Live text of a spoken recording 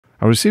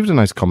I received a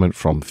nice comment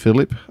from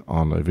Philipp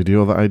on a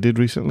video that I did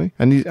recently,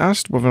 and he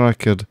asked whether I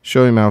could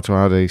show him how to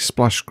add a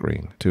splash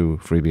screen to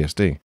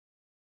FreeBSD.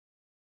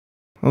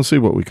 I'll see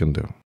what we can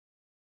do.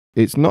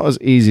 It's not as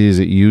easy as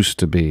it used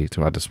to be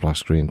to add a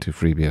splash screen to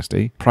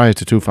FreeBSD. Prior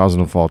to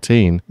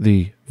 2014,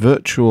 the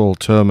virtual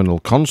terminal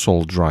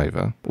console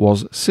driver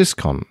was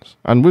syscons,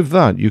 and with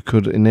that you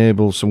could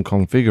enable some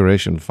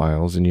configuration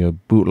files in your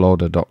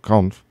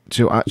bootloader.conf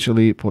to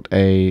actually put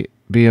a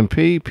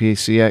BMP,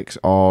 PCX,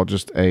 or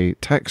just a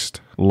text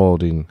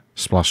loading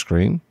splash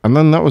screen, and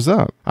then that was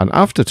that. And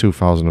after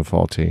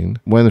 2014,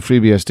 when the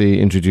FreeBSD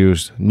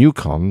introduced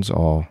newcons,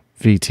 or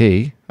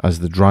VT, as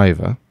the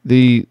driver,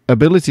 the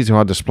ability to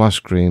add a splash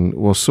screen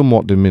was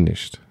somewhat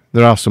diminished.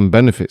 There are some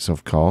benefits,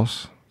 of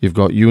course. You've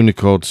got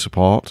Unicode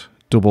support,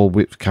 double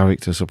width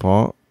character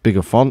support,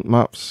 bigger font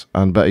maps,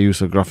 and better use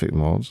of graphic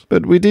modes.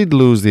 But we did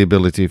lose the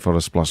ability for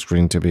a splash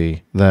screen to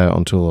be there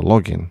until the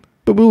login.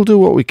 But we'll do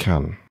what we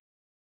can.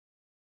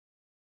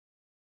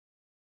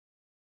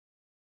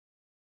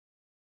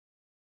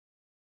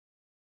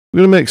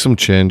 We're going to make some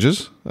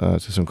changes to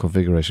some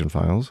configuration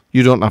files.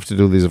 You don't have to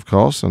do these, of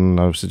course, and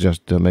I would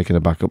suggest making a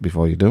backup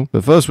before you do.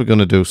 But first we're going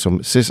to do some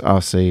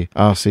sysrc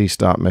rc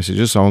start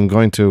messages. So I'm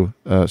going to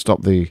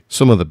stop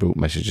some of the boot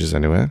messages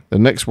anyway. The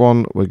next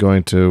one we're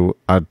going to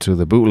add to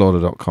the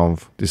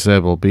bootloader.conf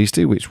disable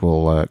beastie, which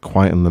will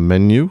quieten the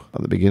menu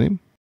at the beginning.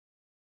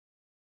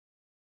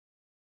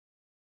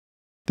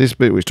 This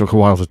bit, which took a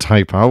while to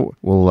type out,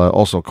 will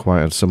also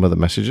quieten some of the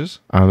messages.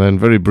 And then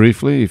very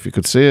briefly, if you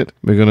could see it,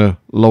 we're going to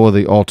lower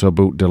the auto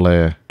boot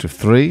delay to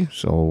 3,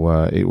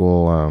 so it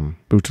will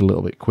boot a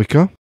little bit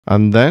quicker.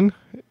 And then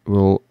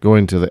we'll go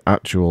into the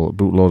actual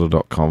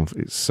bootloader.conf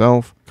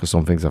itself, because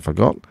some things I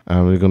forgot.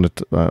 And we're going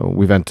to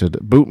we've entered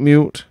boot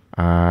mute,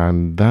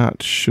 and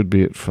that should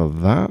be it for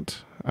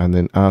that. And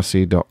then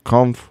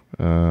rc.conf,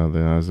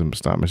 there's some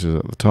start messages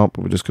at the top.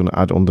 We're just going to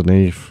add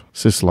underneath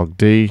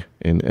syslogd,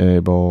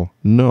 enable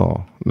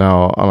no.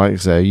 Now, I like to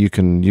say you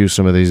can use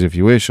some of these if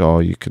you wish,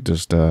 or you could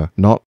just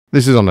not.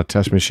 This is on a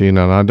test machine,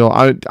 and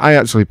I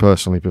actually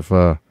personally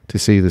prefer to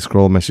see the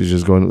scroll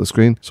messages going up the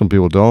screen. Some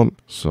people don't,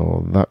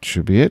 so that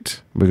should be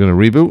it. We're going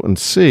to reboot and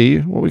see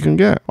what we can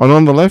get. And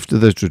on the left,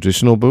 the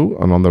traditional boot,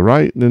 and on the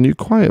right, the new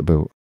quiet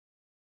boot.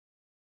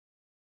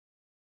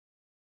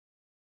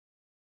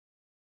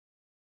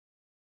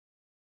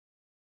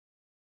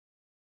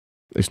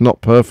 It's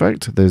not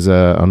perfect. There's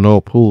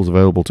no pools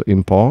available to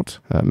import.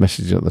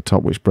 Message at the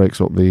top which breaks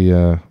up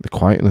the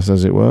quietness,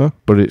 as it were.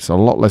 But it's a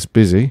lot less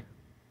busy.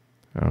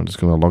 I'm just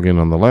going to log in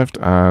on the left,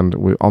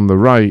 and on the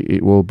right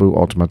it will boot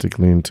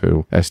automatically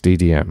into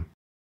SDDM.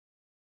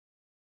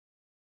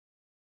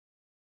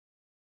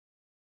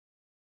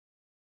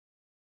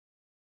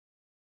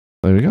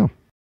 There we go.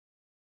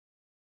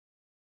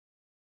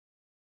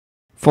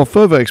 For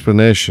further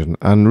explanation,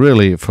 and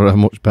really for a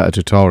much better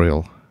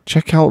tutorial,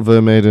 check out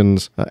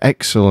Vermadens'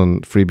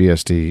 excellent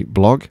FreeBSD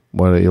blog,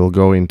 where he'll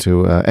go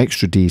into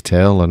extra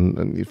detail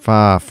and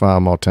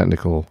far more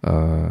technical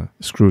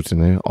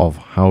scrutiny of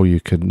how you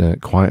can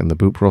quieten the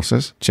boot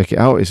process. Check it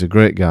out, it's a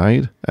great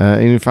guide.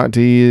 In fact,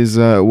 he is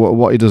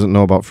what he doesn't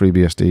know about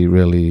FreeBSD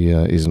really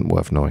isn't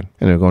worth knowing.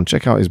 Anyway, go and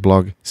check out his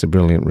blog, it's a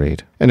brilliant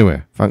read.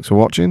 Anyway, thanks for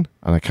watching,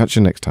 and I'll catch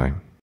you next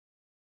time.